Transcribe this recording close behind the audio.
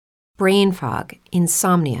brain fog,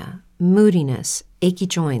 insomnia, moodiness, achy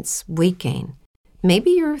joints, weight gain. Maybe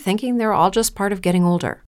you're thinking they're all just part of getting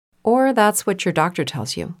older, or that's what your doctor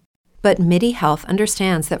tells you. But MIDI Health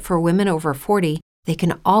understands that for women over 40, they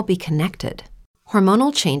can all be connected.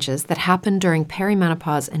 Hormonal changes that happen during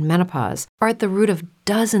perimenopause and menopause are at the root of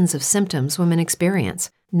dozens of symptoms women experience,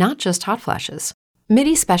 not just hot flashes.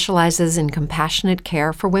 MIDI specializes in compassionate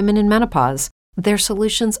care for women in menopause. Their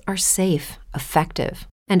solutions are safe, effective,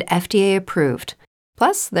 and FDA approved.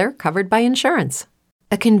 Plus, they're covered by insurance.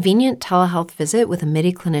 A convenient telehealth visit with a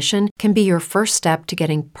MIDI clinician can be your first step to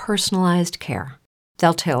getting personalized care.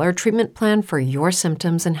 They'll tailor a treatment plan for your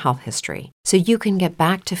symptoms and health history so you can get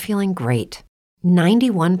back to feeling great.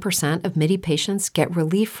 91% of MIDI patients get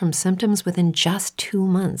relief from symptoms within just 2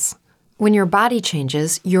 months. When your body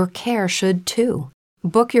changes, your care should too.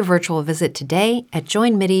 Book your virtual visit today at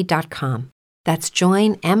joinmidi.com. That's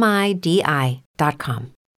joinmidi.com.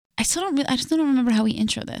 I still don't remember how we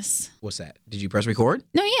intro this. What's that? Did you press record?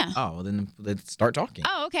 No, yeah. Oh, well, then let's start talking.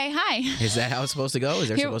 Oh, okay. Hi. Is that how it's supposed to go? Is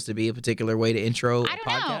there supposed to be a particular way to intro a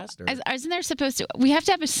podcast? I don't know. Isn't there supposed to? We have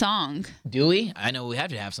to have a song. Do we? I know we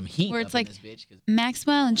have to have some heat. Where it's up like in this bitch,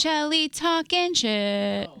 Maxwell and Shelley talking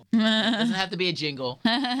shit. Oh, doesn't have to be a jingle.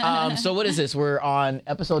 So what is this? We're on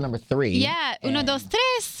episode number 3. Yeah. Uno, dos,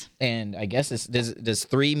 tres. And I guess does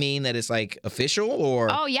 3 mean that it's like official or?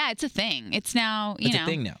 Oh yeah, it's a thing. It's now, It's a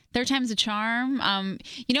thing now. 3rd time's a charm.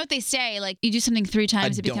 You know what they say? Like you do something 3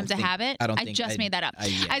 times, it becomes a habit. I just made that up.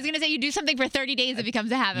 I was gonna say you do something for 30 days, it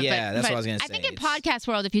becomes a habit. Yeah, that's what I was gonna say. I think in podcast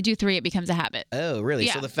world, if you do 3, it becomes a habit. Oh, really?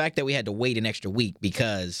 Yeah. So the fact that we had to wait an extra week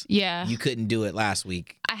because you couldn't do it last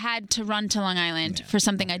week. I had to run to Long Island for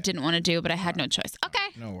something I didn't want to do, but I had no choice. Okay.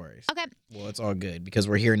 No worries. Okay. Well, it's all good because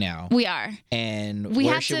we're here now. We are. And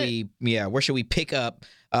where should we pick up?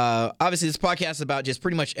 Obviously, this podcast is about just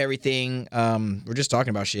pretty much everything. We're just talking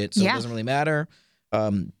about shit, so it doesn't really matter.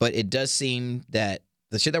 But it does seem that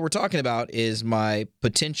the shit that we're talking about is my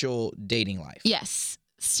potential dating life. Yes.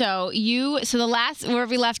 So the last where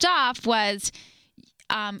we left off was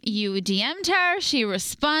you DM'd her, she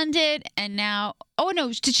responded, and now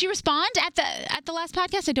did she respond at the last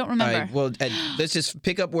podcast? I don't remember. Let's just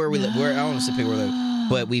pick up where we live. I don't want to pick where we live,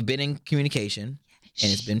 but we've been in communication. And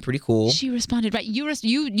it's been pretty cool. She responded, right? You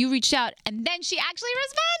reached out, and then she actually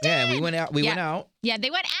responded. Yeah, we went out. We went out. Yeah, they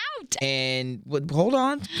went out. And hold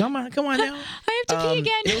on, come on now. I have to pee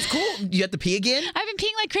again. It was cool. You have to pee again? I've been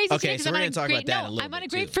peeing like crazy. Okay, so we're gonna talk about that in a little bit. I'm on a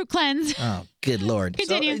grapefruit cleanse. Oh, good lord.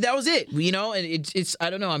 Continue. So that was it. You know, and it's I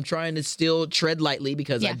don't know. I'm trying to still tread lightly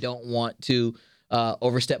because I don't want to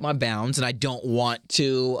overstep my bounds, and I don't want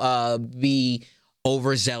to be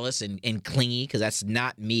overzealous and clingy because that's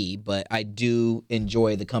not me, but I do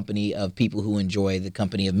enjoy the company of people who enjoy the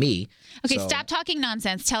company of me. Okay, stop talking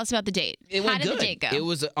nonsense. Tell us about the date. How did the date go? It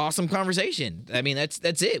was an awesome conversation. I mean,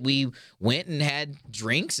 that's it. We went and had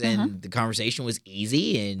drinks, and the conversation was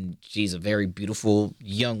easy, and she's a very beautiful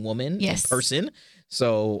young woman and person.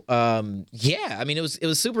 So, I mean, it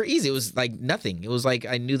was super easy. It was like nothing. It was like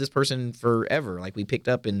I knew this person forever. Like we picked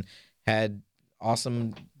up and had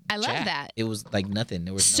awesome I love chat. that. It was like nothing.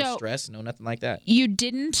 There was no stress, no nothing like that. You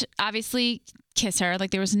didn't obviously kiss her.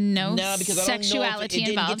 Like there was no because sexuality it didn't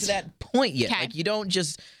involved. get to that point yet. Okay. Like you don't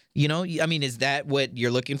just, I mean, is that what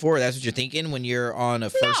you're looking for? That's what you're thinking when you're on a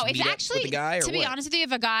first meetup with a guy? Or to be honest with you,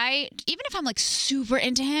 if a guy, even if I'm like super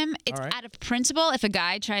into him, it's out of principle. If a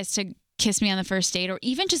guy tries to kiss me on the first date or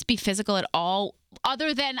even just be physical at all,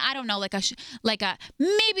 other than I don't know, like a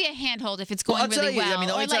maybe a handhold if it's going really well. I mean,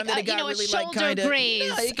 the only time that it got really like kind of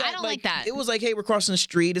graze. I don't like that. It was like, hey, we're crossing the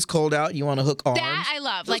street. It's cold out. You want to hook arms? That I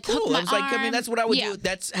love. Like cool. hook my I was like, arm. I mean, that's what I would do.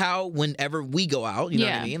 That's how whenever we go out, you know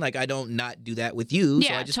what I mean? Like I don't not do that with you.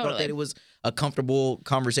 So I just felt that it was a comfortable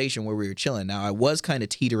conversation where we were chilling. Now I was kind of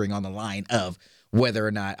teetering on the line of whether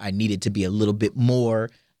or not I needed to be a little bit more.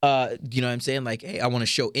 You know what I'm saying? Like, hey, I want to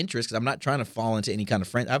show interest because I'm not trying to fall into any kind of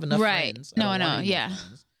friend. I have enough friends. No, I know. Yeah.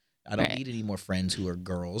 I don't need any more friends who are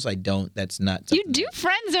girls. I don't. That's not. You do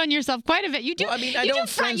friend zone yourself quite a bit. You do. Well, I mean, I don't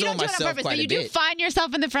friend zone myself quite a bit. But you do find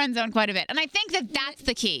yourself in the friend zone quite a bit, and I think that's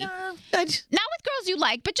the key. Not with girls you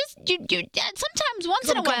like, but just you. Sometimes once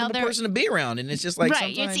in a while, they're a person to be around, and it's just like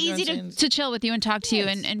right. It's easy to chill with you and talk to you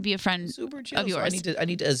and be a friend super chill. of yours. So I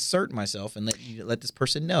need to assert myself and let this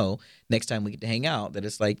person know next time we get to hang out that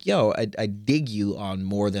it's like, yo, I dig you on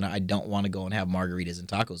more than I don't want to go and have margaritas and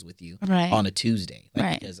tacos with you on a Tuesday,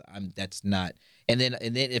 because that's not. And then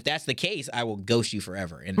if that's the case, I will ghost you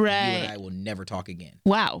forever, and you and I will never talk again.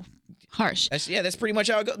 Wow, harsh. That's pretty much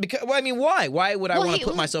how it goes. Because I mean, why? Why would I want to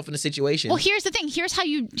put myself in a situation? Well, here's the thing. Here's how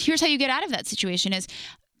you get out of that situation is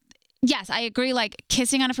yes, I agree. Like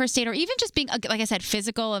kissing on a first date, or even just being, like I said,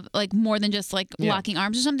 physical, of like more than just like locking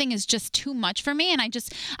arms or something, is just too much for me, and I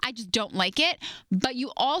just don't like it. But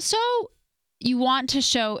you want to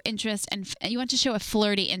show interest, and you want to show a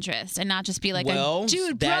flirty interest, and not just be like,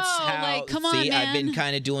 dude, bro, like, come on, man. I've been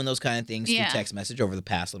kind of doing those kind of things through text message over the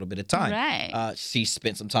past little bit of time. Right. She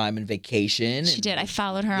spent some time in vacation. She did. I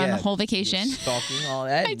followed her on the whole vacation. Stalking, all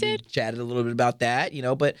that. I did. We chatted a little bit about that,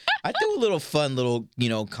 but I threw a little fun little,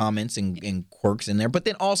 comments and quirks in there. But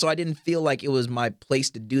then also, I didn't feel like it was my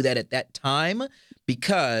place to do that at that time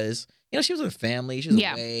because... she was with her family. She was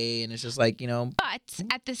away, and it's just like, But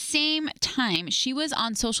at the same time, she was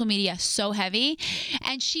on social media so heavy,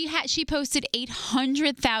 and she posted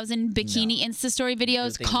 800,000 bikini Insta story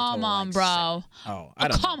videos. Come on, bro. Oh, I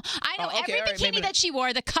don't know. I know every bikini that she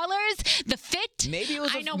wore, the colors, the fit. Maybe it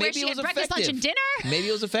was. I know where she had breakfast, lunch, and dinner. Maybe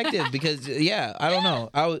it was effective because I don't know.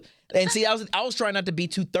 I was trying not to be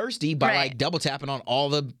too thirsty by like double tapping on all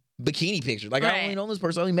the bikini pictures. Like, I don't really know this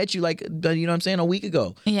person. I only met you like, a week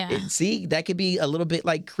ago. Yeah. See, that could be a little bit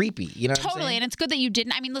like creepy. Totally. And it's good that you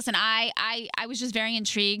didn't. I mean, listen, I was just very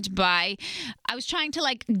intrigued by, I was trying to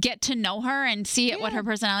like get to know her and see what her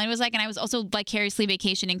personality was like. And I was also vicariously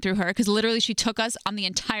vacationing through her because literally she took us on the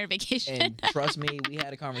entire vacation. And trust me, we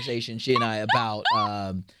had a conversation, she and I,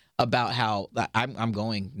 about how I'm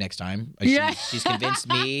going next time. She's convinced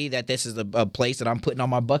me that this is a place that I'm putting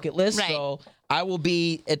on my bucket list. Right. So I will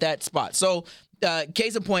be at that spot. So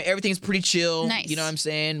case in point, everything's pretty chill. Nice. You know what I'm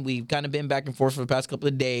saying? We've kind of been back and forth for the past couple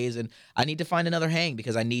of days, and I need to find another hang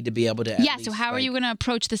because I need to be able to so how are you going to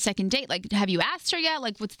approach the second date? Like, have you asked her yet?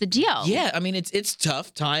 Like, what's the deal? Yeah, I mean, it's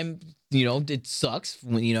tough. Time, it sucks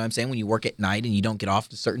when, what I'm saying, when you work at night and you don't get off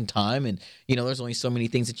at a certain time, and, there's only so many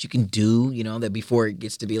things that you can do, that before it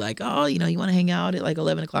gets to be like, oh, you want to hang out at like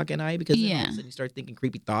 11 o'clock at night because then all of a sudden you start thinking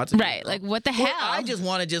creepy thoughts. Right, like, what the hell? I just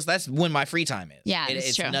want to that's when my free time is. Yeah,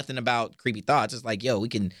 it's true. Nothing about creepy thoughts. It's like, we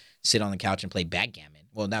can sit on the couch and play backgammon.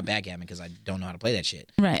 Well, not backgammon because I don't know how to play that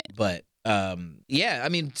shit. Right. But I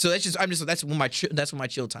mean, so that's when my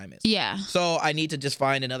chill time is. Yeah. So I need to just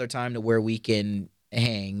find another time to where we can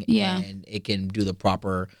hang and it can do the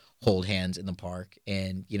proper hold hands in the park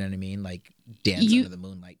and, you know what I mean? Like dance under the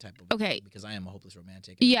moonlight type of thing, because I am a hopeless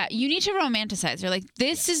romantic. Yeah, you need to romanticize her. Like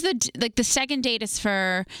this is the second date is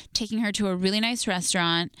for taking her to a really nice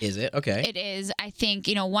restaurant. Is it? Okay. It is. I think,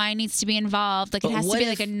 wine needs to be involved. Like, it has to be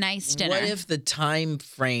like a nice dinner. What if the time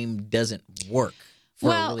frame doesn't work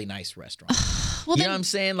for a really nice restaurant? Well, you know what I'm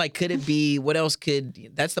saying? Like, could it be? What else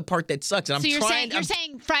could? That's the part that sucks. And you're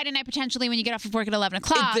saying Friday night potentially when you get off of work at 11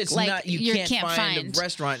 o'clock. You can't find a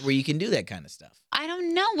restaurant where you can do that kind of stuff. I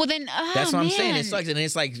don't know. Well, then that's what I'm saying. It sucks, and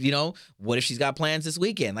it's like, what if she's got plans this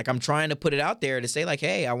weekend? Like, I'm trying to put it out there to say like,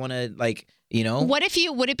 hey, I want to like.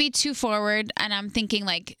 Would it be too forward? And I'm thinking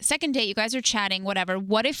like second date, you guys are chatting, whatever.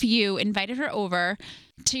 What if you invited her over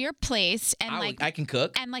to your place and I can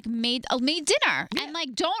cook and like made dinner and like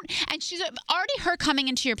and she's already her coming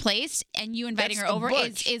into your place and you inviting her over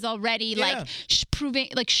is already like proving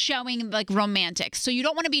like showing like romantic. So you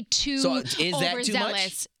don't want to be too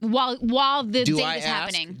overzealous while the date is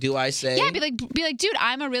happening. Do I say? Yeah, be like, dude,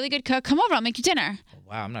 I'm a really good cook. Come over, I'll make you dinner.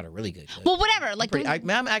 Wow, I'm not a really good cook. Well, whatever. Like,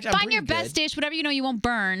 I'm find your best dish, whatever you won't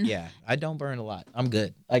burn. Yeah, I don't burn a lot. I'm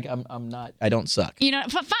good. Like, I'm not. I don't suck.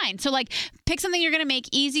 Fine. So like, pick something you're gonna make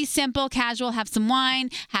easy, simple, casual. Have some wine.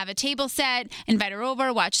 Have a table set. Invite her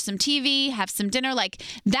over. Watch some TV. Have some dinner. Like,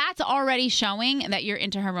 that's already showing that you're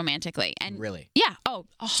into her romantically. And really, yeah. Oh,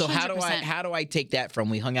 100%. So how do I take that from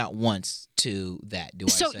we hung out once to that?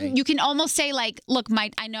 So you can almost say like, look,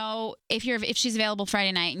 I know if she's available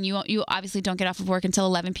Friday night and you obviously don't get off of work until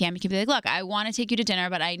 11 p.m. You can be like, look, I want to take you to dinner,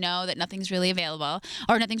 but I know that nothing's really available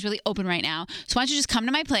or nothing's really open right now. So why don't you just come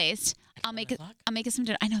to my place? I'll make it some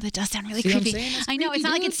dinner. I know that does sound really creepy. I know it's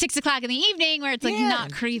not like it's 6 o'clock in the evening where it's like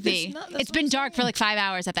not creepy. It's been dark for like 5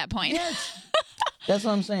 hours at that point. Yes. That's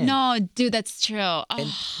what I'm saying. No, dude, that's true. Oh.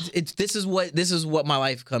 And this is what my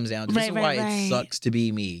life comes down to. This is why it sucks to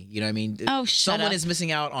be me. You know what I mean? Oh, someone is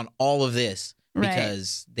missing out on all of this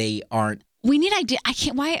because they aren't. We need idea. I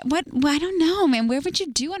can't. Why? What? I don't know, man. Where would you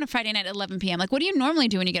do on a Friday night at 11 p.m.? Like, what do you normally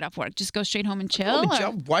do when you get off work? Just go straight home and chill?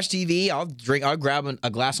 I'll watch TV. I'll grab a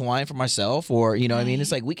glass of wine for myself, or what I mean.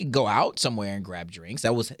 It's like we could go out somewhere and grab drinks.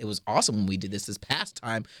 It was awesome when we did this past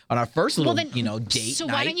time on our first little date. So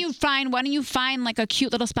night. why don't you find like a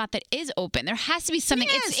cute little spot that is open? There has to be something.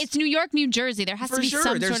 Yes. It's New York, New Jersey. There has to be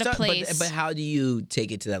some sort of place. But how do you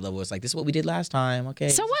take it to that level? It's like, this is what we did last time. Okay.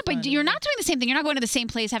 So what? But you're not doing the same thing. You're not going to the same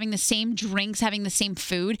place, having the same drinks, having the same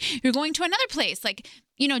food. You're going to another place, like,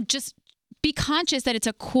 just be conscious that it's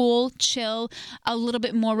a cool, chill, a little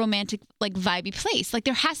bit more romantic, like vibey place. Like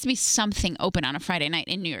there has to be something open on a Friday night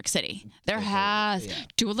in New York City. There has. Yeah.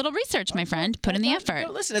 Do a little research, my friend. Put in the effort.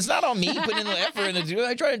 No, listen, it's not on me putting in the effort.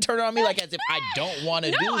 I try to turn it on me like as if I don't want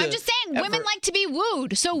to do it. No, I'm just saying women like to be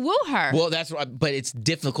wooed, so woo her. Well, that's right, but it's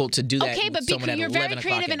difficult to do that. Okay, but you're very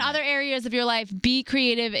creative in other areas of your life. Be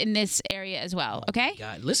creative in this area as well. Okay.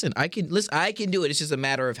 God, listen, I can do it. It's just a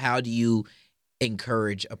matter of how do you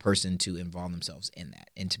encourage a person to involve themselves in that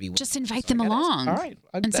and to be just invite them along. All right,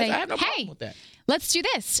 and say, I have no hey, problem with that. Let's do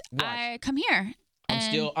this. Come here.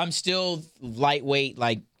 I'm still lightweight,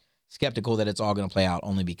 like skeptical that it's all going to play out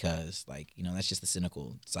only because, like, that's just the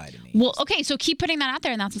cynical side of me. Well, okay, so keep putting that out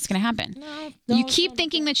there and that's what's going to happen. No, you keep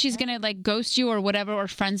thinking that she's going to, like, ghost you or whatever or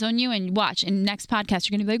friend zone you and watch. In next podcast,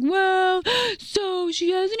 you're going to be like, well, so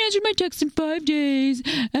she hasn't answered my text in 5 days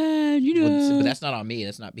and, But that's not on me.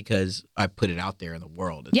 That's not because I put it out there in the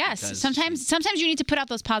world. It's yes, sometimes you need to put out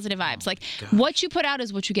those positive vibes. What you put out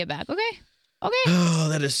is what you get back, okay? Okay. Oh,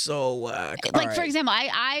 that is so whack. For example,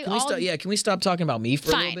 can we stop talking about me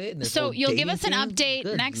for a little bit? So you'll give us an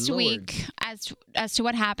update next week as to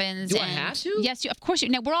what happens. Do I have to? Yes, of course.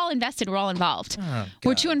 Now we're all invested. We're all involved. Oh,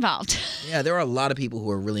 we're too involved. Yeah, there are a lot of people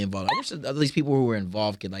who are really involved. I wish that at least people who were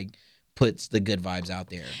involved could puts the good vibes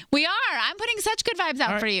out there. We are. I'm putting such good vibes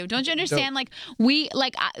out for you. Don't you understand?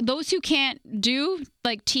 Those who can't do,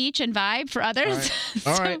 teach and vibe for others.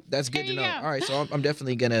 All right. That's good to know. All right. So I'm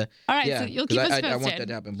definitely going to. All right. So you'll keep us posted. I want that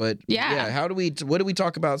to happen. But what do we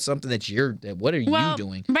talk about something what are you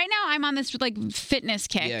doing? Right now I'm on this fitness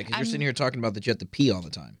kick. Yeah. Because you're sitting here talking about that you have to pee all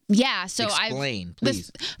the time. Yeah. So explain,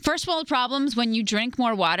 please. First world problems when you drink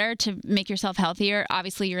more water to make yourself healthier.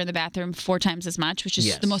 Obviously you're in the bathroom 4 times as much, which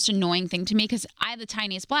is the most annoying thing to me because I have the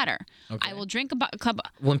tiniest bladder. Okay. I will drink a cup.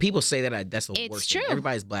 When people say that, that's the worst. It's true.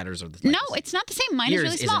 Everybody's bladders are the same. No, it's not the same. Mine is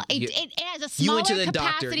really small. It has a smaller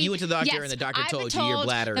capacity. You went to the doctor, and the doctor told you your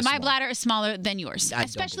bladder is small. My bladder is smaller than yours.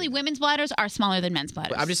 Especially women's bladders are smaller than men's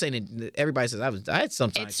bladders. But I'm just saying that everybody says I had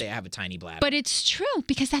sometimes say I have a tiny bladder. But it's true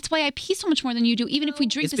because that's why I pee so much more than you do, even if we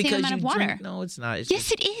drink the same amount of water. No, it's not.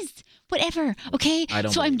 Yes, it is. Whatever. Okay.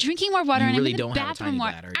 So I'm drinking more water and I'm in the bathroom more.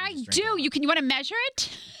 I do. You want to measure it?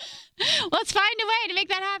 Let's find a way to make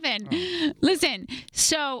that happen. Oh. Listen,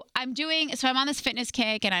 so I'm on this fitness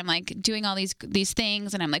kick and I'm doing all these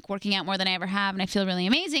things and I'm working out more than I ever have and I feel really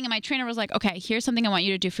amazing. And my trainer was like, okay, here's something I want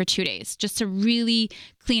you to do for 2 days just to really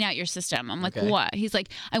clean out your system. I'm like, what? He's like,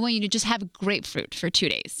 I want you to just have grapefruit for 2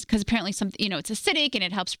 days because apparently it's acidic and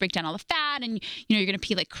it helps break down all the fat and you're going to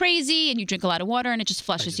pee like crazy and you drink a lot of water and it just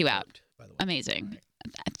flushes you out. Amazing. Right.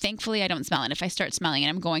 Thankfully, I don't smell it. If I start smelling it,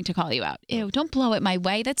 I'm going to call you out. Ew, don't blow it my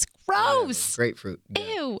way. That's gross. Grapefruit.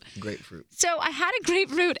 Yeah. Ew. Grapefruit. So I had a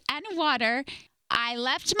grapefruit and water. I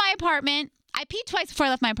left my apartment. I peed twice before I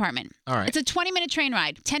left my apartment. All right. It's a 20-minute train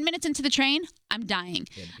ride. 10 minutes into the train, I'm dying.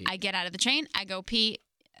 I get out of the train. I go pee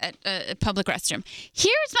at a public restroom.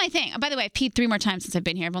 Here's my thing. Oh, by the way, I've peed 3 more times since I've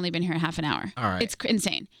been here. I've only been here half an hour. All right. It's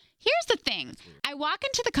insane. Here's the thing. I walk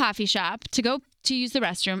into the coffee shop to go to use the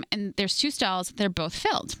restroom, and there's 2 stalls. They're both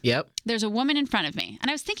filled. Yep. There's a woman in front of me. And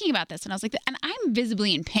I was thinking about this, and I was like, and I'm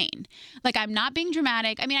visibly in pain. I'm not being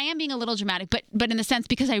dramatic. I mean, I am being a little dramatic, but in the sense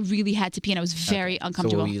because I really had to pee, and I was very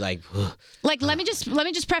uncomfortable. So were you let me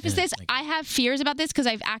just preface this. I have fears about this because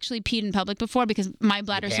I've actually peed in public before because my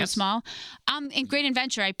bladder is so small. In Great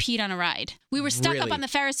Adventure, I peed on a ride. We were stuck up on the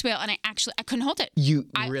Ferris wheel, and I couldn't hold it.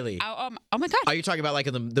 Really? Oh my God. Are you talking about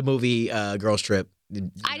in the movie Girls Trip?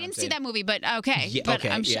 I didn't see that movie, but okay. Yeah, but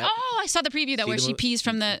I'm sure. Oh, I saw the preview though, where she pees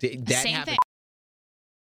from the same thing.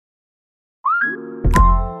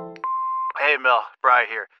 Hey, Mel, Bri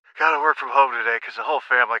here. Gotta work from home today because the whole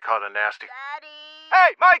family caught a nasty. Daddy.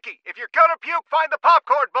 Hey, Mikey, if you're gonna puke, find the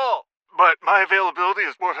popcorn bowl. But my availability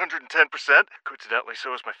is 110%. Coincidentally,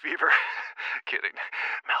 so is my fever. Kidding.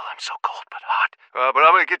 Mel, I'm so cold but hot. But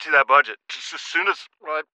I'm gonna get you that budget just as soon as.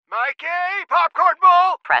 Mikey, popcorn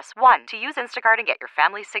bowl! Press 1 to use Instacart and get your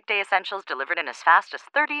family's sick day essentials delivered in as fast as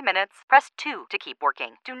 30 minutes. Press 2 to keep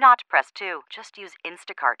working. Do not press 2. Just use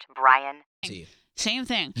Instacart, Brian. See. Same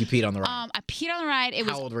thing. You peed on the ride. I peed on the ride. It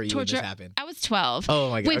was How old were you torture. when this happened? I was 12. Oh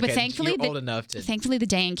my God. Wait, okay. but thankfully, You're old enough to. Thankfully, the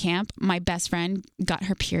day in camp, my best friend got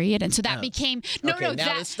her period, and so that became now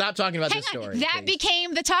let's stop talking about this story. That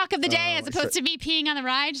became the talk of the day, as opposed to me peeing on the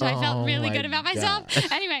ride. So I felt really good about myself.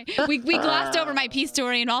 Anyway, we glossed over my pee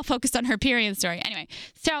story and all focused on her period story. Anyway,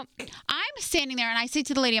 so I'm standing there and I say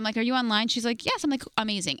to the lady, I'm like, "Are you online?" She's like, "Yes." I'm like,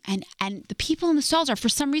 "Amazing." And the people in the stalls are for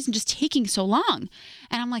some reason just taking so long,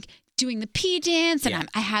 and I'm like, doing the pee dance, and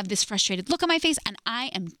I have this frustrated look on my face, and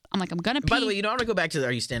I'm like, I'm gonna pee. By the way, I want to go back to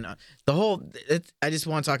are you standing on the whole? I just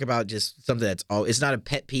want to talk about just something that's it's not a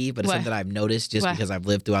pet peeve, but it's something that I've noticed just because I've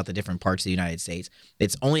lived throughout the different parts of the United States.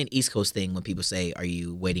 It's only an East Coast thing when people say, "Are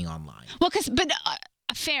you waiting online?" Well,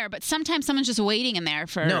 fair, but sometimes someone's just waiting in there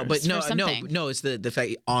for something. No, it's the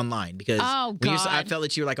fact online because I felt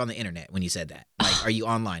that you were like on the internet when you said that. Like, are you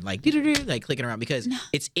online? Like, like clicking around because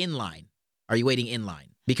it's in line. Are you waiting in line?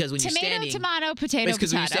 Because when you're standing, tomato, potato,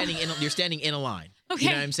 because when you're standing in a line. Okay.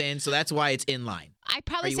 You know what I'm saying? So that's why it's in line. I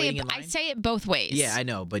probably say it both ways. Yeah, I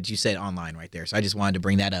know, but you said online right there, so I just wanted to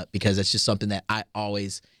bring that up because it's just something that I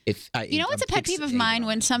always what's a pet peeve of mine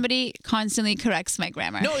when somebody constantly corrects my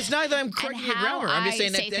grammar. No, it's not that I'm correcting your grammar. I'm just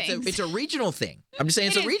saying it's a regional thing. I'm just saying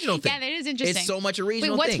it's a regional thing. Yeah, that is interesting. It's so much a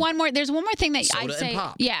regional thing. What's one more? There's one more thing that soda I'd say. And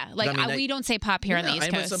pop. Yeah, like we don't say pop here on the East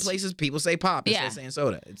Coast. But some places people say pop instead of saying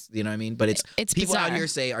soda. It's you know what I mean. But it's people bizarre. Out here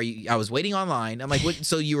say, I was waiting online. I'm like, what?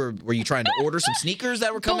 So were you trying to order some sneakers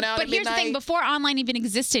that were coming out? But here's the thing: before online even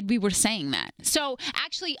existed, we were saying that. So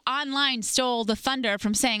actually, online stole the thunder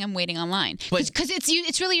from saying I'm waiting online because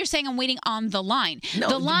it's really you're saying I'm waiting on the line. No,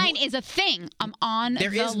 the line is a thing. I'm on the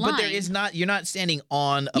line. But there is not. You're not standing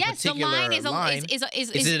on a particular line. Is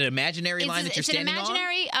it an imaginary line that you're standing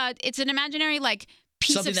on? It's an imaginary like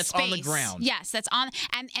piece something of that's space. on the ground. Yes, that's on,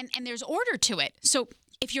 and there's order to it. So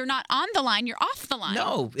if you're not on the line, you're off the line.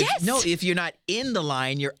 No, if you're not in the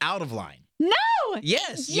line, you're out of line. No.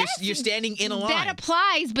 Yes. You're standing in a line. That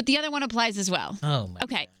applies, but the other one applies as well. Oh my.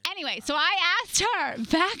 Okay. Anyway, so I asked her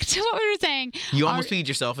back to what we were saying. You almost peed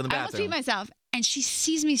yourself in the bathroom. I almost peed myself. And she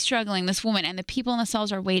sees me struggling, this woman, and the people in the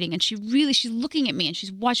stalls are waiting. And she's looking at me and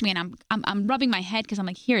she's watching me, and I'm rubbing my head because I'm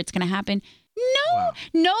like, here, it's gonna happen.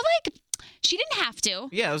 No, like she didn't have to.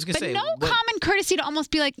 Yeah, I was gonna say. But no common courtesy to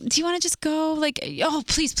almost be like, do you want to just go? Like, oh,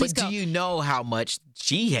 please go. But do you know how much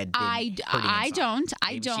she had been I don't.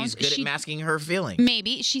 She's good at masking her feelings.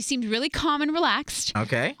 Maybe she seemed really calm and relaxed.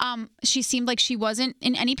 Okay. She seemed like she wasn't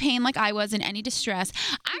in any pain, like I was in any distress.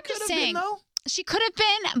 I'm just saying. Been, though. She could have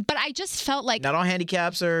been, but I just felt like not all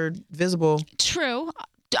handicaps are visible. True.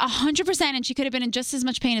 100%, and she could have been in just as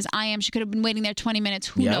much pain as I am. She could have been waiting there 20 minutes.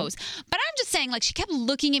 Who knows? But I'm just saying, like, she kept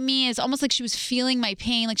looking at me as almost like she was feeling my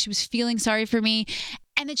pain, like she was feeling sorry for me.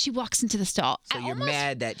 And then she walks into the stall. So you're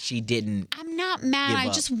mad that she didn't. I'm not mad.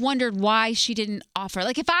 I just wondered why she didn't offer.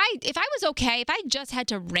 Like, if I was okay, if I just had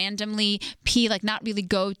to randomly pee, like not really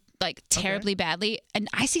go like terribly badly, and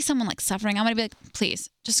I see someone like suffering, I'm gonna be like,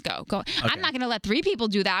 please, just go. Okay. I'm not gonna let 3 people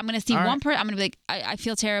do that. I'm gonna see one person. I'm gonna be like, I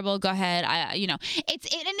feel terrible. Go ahead.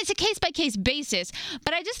 It's a case by case basis.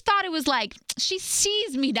 But I just thought it was like she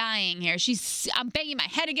sees me dying here. I'm banging my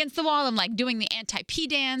head against the wall. I'm like doing the anti-pee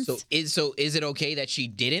dance. So is it okay that she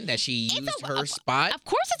didn't? That she used her spot? Of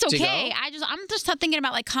course it's okay. I'm just thinking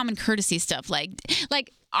about like common courtesy stuff. Like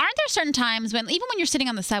aren't there certain times even when you're sitting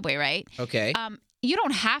on the subway, right? Okay. You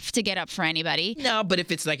don't have to get up for anybody. No, but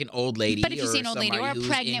if it's like an old lady, but if you see an old lady or a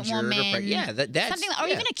pregnant woman, that's something, or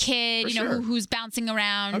even a kid, who's bouncing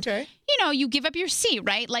around. Okay. You give up your seat,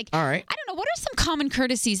 right? Like, all right. I don't know. What are some common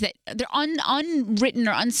courtesies that they're unwritten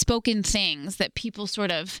or unspoken things that people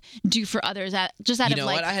sort of do for others just out of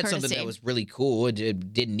like what? I had courtesy. Something that was really cool.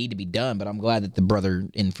 It didn't need to be done, but I'm glad that the brother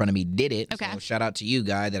in front of me did it. Okay. So shout out to you,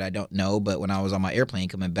 guy that I don't know, but when I was on my airplane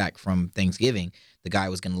coming back from Thanksgiving, the guy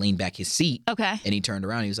was going to lean back his seat. Okay. And he turned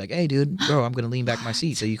around. He was like, hey, dude, bro, I'm going to lean back my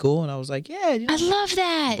seat. So you cool? And I was like, yeah. I love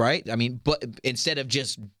that. Right? I mean, but instead of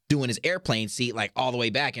just doing his airplane seat like all the way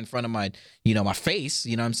back in front of my, my face,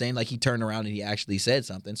 you know what I'm saying? Like he turned around and he actually said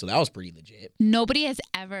something. So that was pretty legit. Nobody has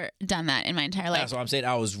ever done that in my entire life. That's what I'm saying.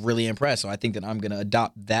 I was really impressed. So I think that I'm going to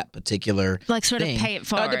adopt that particular like sort thing. Of pay it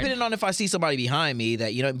forward. Depending on if I see somebody behind me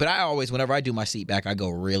that, but I always, whenever I do my seat back, I go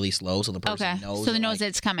really slow so the person knows. So they knows that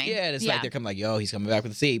it's coming. Yeah, and it's like they're coming like, yo, he's coming back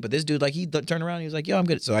with the seat. But this dude, like he turned around and he was like, yo, I'm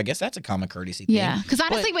good. So I guess that's a common courtesy thing. Yeah. Because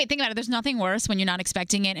honestly, think about it. There's nothing worse when you're not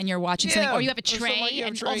expecting it and you're watching something or you have a tray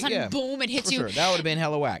and all of a sudden, boom, it hits you. Sure. That would have been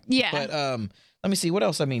hella whack. Yeah. But let me see. What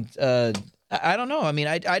else? I mean, I don't know. I mean,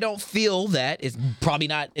 I don't feel that it's probably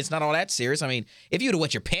not. It's not all that serious. I mean, if you would have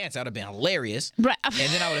wet your pants, that would have been hilarious. Right. And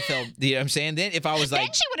then I would have felt. You know what I'm saying? Then if I was like,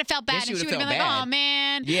 then she would have felt bad, and she would have been like, "Oh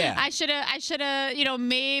man, yeah, I should have,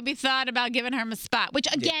 maybe thought about giving her a spot." Which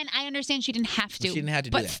again, I understand she didn't have to. She didn't have to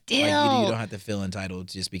do but that. Still, like, you don't have to feel entitled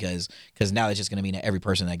just because now it's just going to mean that every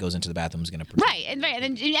person that goes into the bathroom is going to. Right, and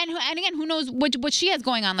again, who knows what she has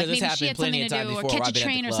going on? Like maybe she had something to do or catch a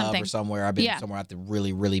train or something. Or somewhere I've been somewhere I have to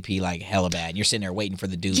really really pee like hella bad, and you're sitting there waiting for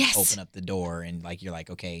the dude to open up the door, and like you're like,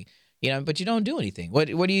 okay, but you don't do anything. What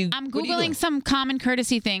do you? I'm Googling some common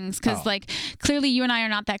courtesy things because, clearly you and I are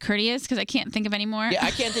not that courteous because I can't think of any more. Yeah,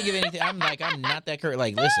 I can't think of anything. I'm not that courteous.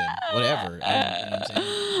 Like, listen, whatever. You know what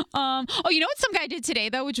I'm saying? You know what some guy did today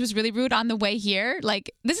though, which was really rude on the way here.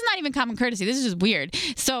 Like, this is not even common courtesy. This is just weird.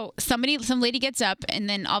 So some lady gets up, and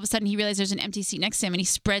then all of a sudden he realizes there's an empty seat next to him, and he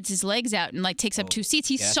spreads his legs out and takes up 2 seats.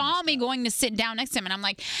 He saw me going to sit down next to him, and I'm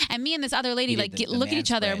like, and me and this other lady look at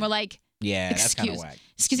each other, and we're like. Yeah, that's kind of whack.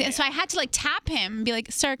 Excuse me. And so I had to tap him and be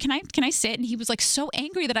like, "Sir, can I sit?" And he was so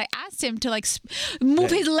angry that I asked him to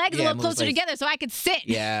move his legs a little closer together so I could sit.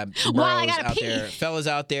 Yeah, while I gotta pee. Fellas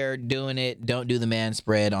out there doing it, don't do the man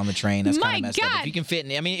spread on the train. That's kind of messed up. If you can fit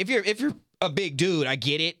in, I mean, if you're a big dude, I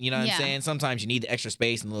get it. You know what I'm saying? Sometimes you need the extra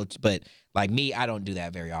space and but like me, I don't do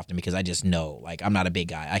that very often because I just know I'm not a big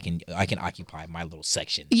guy. I can occupy my little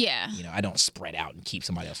section. Yeah. I don't spread out and keep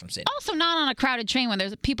somebody else from sitting. Also, not on a crowded train when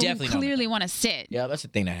there's people who clearly want to sit. Yeah, that's the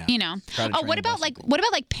thing that happens. What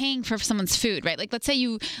about paying for someone's food, right? Let's say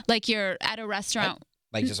you're at a restaurant.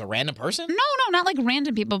 Like just a random person? No, not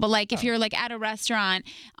random people, but if you're at a restaurant,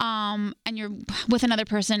 and you're with another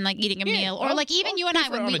person eating a meal, or even you and I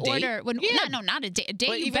when we order, not a date. A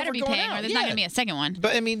date you better be paying, or there's not gonna be a second one.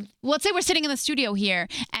 But I mean, let's say we're sitting in the studio here,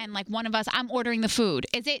 and one of us, I'm ordering the food.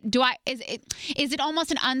 Is it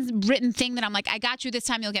almost an unwritten thing that I'm I got you this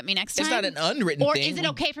time, you'll get me next time? It's not an unwritten thing. Or is it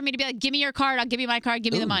okay for me to be give me your card, I'll give you my card,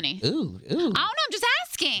 give me the money? Ooh. I don't know, I'm just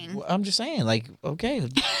asking. Well, I'm just saying, okay.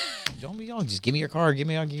 Don't be young. Just give me your card. I'll give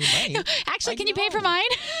you money. Actually, can you pay for mine?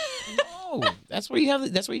 No, that's what you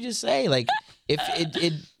have. That's what you just say. If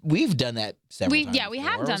we've done that several times. Yeah, we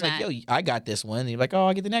have done that. Yo, I got this one. And you're like, oh,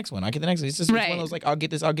 I'll get the next one. It's just one of those I'll get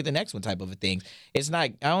this. I'll get the next one type of a thing. It's not.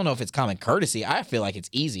 I don't know if it's common courtesy. I feel like it's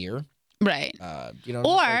easier. Right. But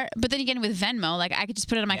then again, with Venmo, I could just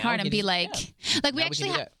put it on my card and be we actually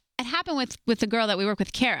it happened with the girl that we work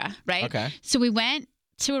with, Kara. Right. Okay. So we went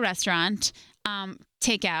to a restaurant,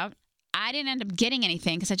 takeout. I didn't end up getting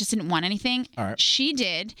anything because I just didn't want anything. All right. She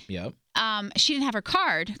did. Yep. She didn't have her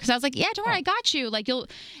card because I was like, yeah, don't worry, I got you. All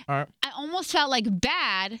right. I almost felt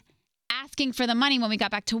bad asking for the money when we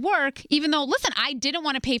got back to work, even though, listen, I didn't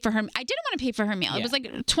want to pay for her. I didn't want to pay for her meal. Yeah. It was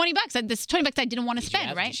 $20. This $20 I didn't want to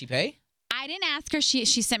spend, right? Did she pay? I didn't ask her. She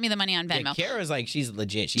sent me the money on Venmo. Yeah, Kara's she's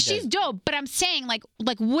legit. She's dope. But I'm saying,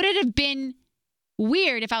 would it have been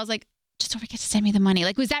weird if I was just don't forget to send me the money?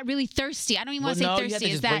 Was that really thirsty? I don't even want to say thirsty. You have to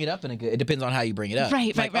just bring it up it depends on how you bring it up.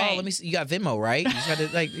 Right. Oh, let me see. You got Venmo, right? You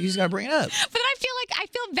just got to bring it up. But then I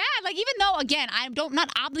feel bad. Even though, again, I'm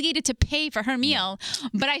not obligated to pay for her meal,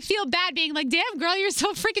 but I feel bad being damn girl, you're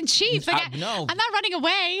so freaking cheap. I'm not running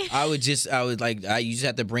away. You just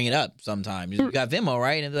have to bring it up sometimes. You got Venmo,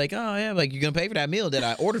 right? And they're like, oh yeah, you're gonna pay for that meal that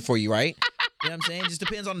I ordered for you, right? You know what I'm saying? It just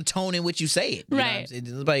depends on the tone in which you say it. Right.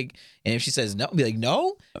 And if she says no, be like,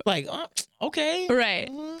 no? Okay. Right.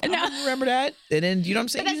 I don't remember that. And then, you know what I'm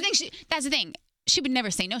saying? But that's the thing. She would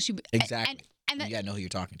never say no. Exactly. And you got to know who you're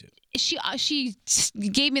talking to. She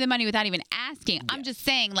gave me the money without even asking. Yeah. I'm just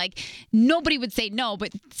saying, nobody would say no,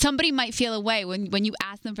 but somebody might feel a way when you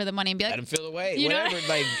ask them for the money and be like, let them feel a way. You whatever.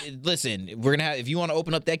 Listen, we're gonna have, if you want to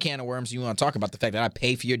open up that can of worms, you want to talk about the fact that I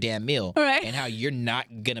pay for your damn meal, right? And how you're not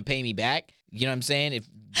gonna pay me back. You know what I'm saying?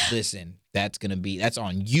 That's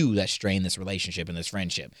on you that strain this relationship and this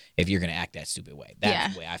friendship if you're gonna act that stupid way.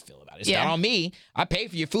 That's the way I feel about it. It's not on me. I pay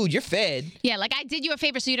for your food. You're fed. Yeah, I did you a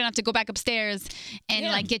favor so you don't have to go back upstairs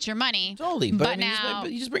and get your money. Totally. But now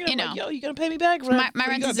you just bring it up yo, you gonna pay me back for my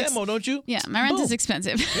rent is Venmo, don't you? Yeah, my rent is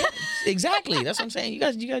expensive. Yeah, exactly. That's what I'm saying. You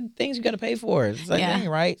got things you got to pay for. It's dang,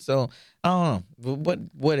 right? So I don't know.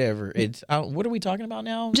 Whatever. It's what are we talking about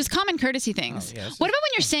now? Just common courtesy things. What about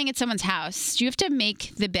when you're staying at someone's house? Do you have to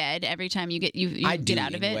make the bed every time you get get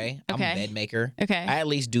out of it? Okay. I'm a bed maker. Okay. I at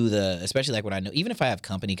least do especially when I know, even if I have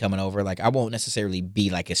company coming over, I won't necessarily be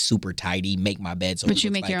a super tidy, make my bed. But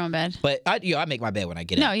you make your own bed. But I make my bed when I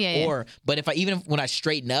get up. Yeah. But when I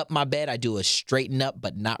straighten up my bed, I do a straighten up,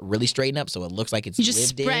 but not really straighten up, so it looks like it's you just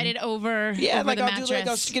lived spread in. it over. Yeah, over the I'll mattress.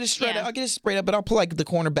 I'll get it spread. I'll get it sprayed up, but I'll pull the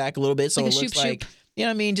corner back a little bit so it looks like. You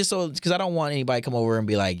know what I mean? Just so, because I don't want anybody to come over and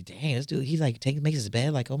be like, dang, this dude, he makes his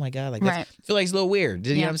bed. Oh my God. I feel like it's a little weird.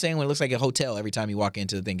 You know what I'm saying? When it looks like a hotel every time you walk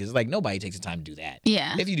into the thing. Because nobody takes the time to do that.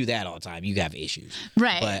 Yeah. If you do that all the time, you have issues.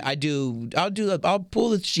 Right. But I'll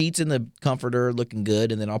pull the sheets in the comforter looking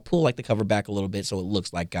good. And then I'll pull the cover back a little bit so it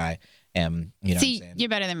looks like I am, you know See, what I'm saying? You're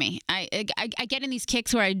better than me. I get in these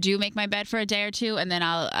kicks where I do make my bed for a day or two, and then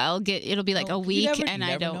it'll be a week, and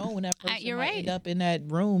I don't. You never know when that person you're right. end up in that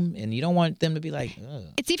room, and you don't want them to be like, ugh.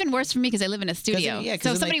 It's even worse for me because I live in a studio.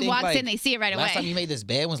 So if somebody walks in, they see it right away. Last time you made this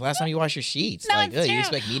bed was the last time you washed your sheets. No, it's true. You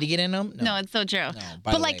expect me to get in them? No, it's so true. No,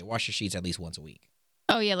 by the way, wash your sheets at least once a week.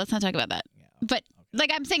 Oh, yeah, let's not talk about that. Yeah. But,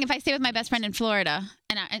 like I'm saying, if I stay with my best friend in Florida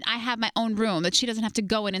and I have my own room that she doesn't have to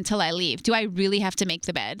go in until I leave, do I really have to make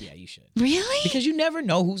the bed? Yeah, you should. Really? Because you never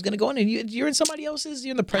know who's going to go in. And you're in somebody else's,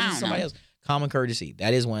 you're in the presence of somebody else. Common courtesy.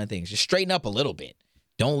 That is one of the things. Just straighten up a little bit.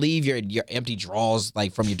 Don't leave your empty drawers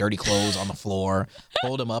like from your dirty clothes on the floor.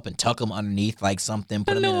 Fold them up and tuck them underneath like something.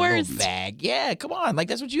 Put them in a little bag. Yeah, come on. Like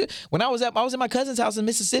that's what you. When I was at my cousin's house in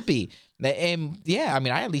Mississippi, and yeah, I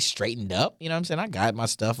mean I at least straightened up. You know what I'm saying? I got my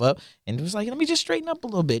stuff up and it was like, let me just straighten up a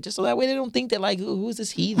little bit, just so that way they don't think that like, who is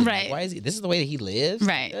this heathen? Right? Like, why is he? This is the way that he lives.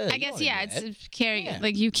 Right. I guess it's caring. Yeah.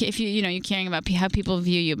 Like you caring about how people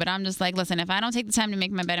view you. But I'm just like, listen, if I don't take the time to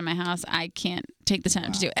make my bed in my house, I can't take the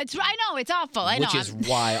time to do it. I know it's awful. I know. Which is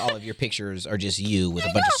why all of your pictures are just you with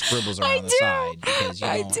a bunch of scribbles around the side, because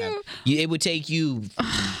it would take you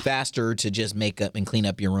faster to just make up and clean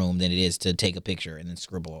up your room than it is to take a picture and then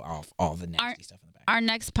scribble off all the nasty stuff in the back. Our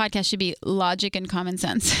next podcast should be logic and common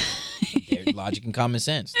sense. Logic and common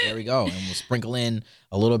sense. There we go. And we'll sprinkle in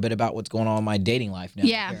a little bit about what's going on in my dating life now,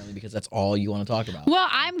 apparently, because that's all you want to talk about. Well,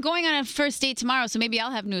 I'm going on a first date tomorrow, so maybe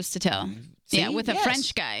I'll have news to tell. See? Yeah, with a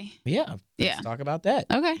French guy. Yeah. Let's talk about that.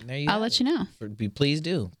 Okay. I'll let you know. Please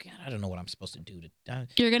do. God, I don't know what I'm supposed to do.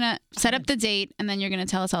 You're going to set up the date, and then you're going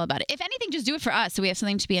to tell us all about it. If anything, just do it for us so we have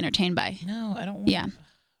something to be entertained by. No, I don't want I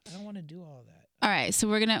don't want to do all that. All right, so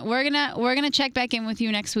we're gonna check back in with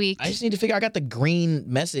you next week. I just need to figure. I got the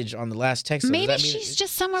green message on the last text. So maybe she's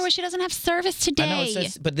just somewhere where she doesn't have service today. I know it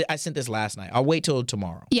says, but I sent this last night. I'll wait till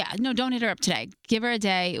tomorrow. Yeah, no, don't hit her up today. Give her a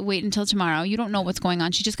day. Wait until tomorrow. You don't know what's going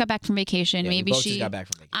on. She just got back from vacation. Maybe she just got back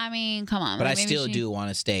from vacation. I mean, come on. But I still do want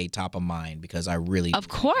to stay top of mind because I really. Of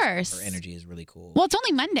course. Her energy is really cool. Well, it's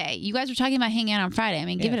only Monday. You guys were talking about hanging out on Friday. I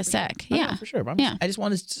mean, give it a sec. Yeah, for sure. I just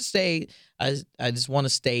want to stay. I just want to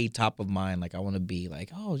stay top of mind. Like I want to be like,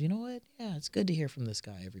 oh, you know what? Yeah, it's good to hear from this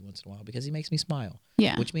guy every once in a while because he makes me smile.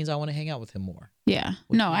 Yeah, which means I want to hang out with him more. Yeah.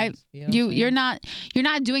 You're not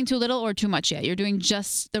doing too little or too much yet. You're doing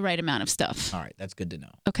just the right amount of stuff. All right, that's good to know.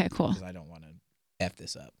 Okay, cool. Because I don't want to f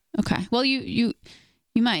this up. Okay. Well, you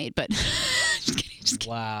might, but. Just kidding.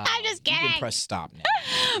 Wow. I'm just kidding. You can press stop now.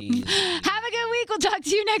 Have a good week. We'll talk to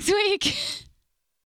you next week.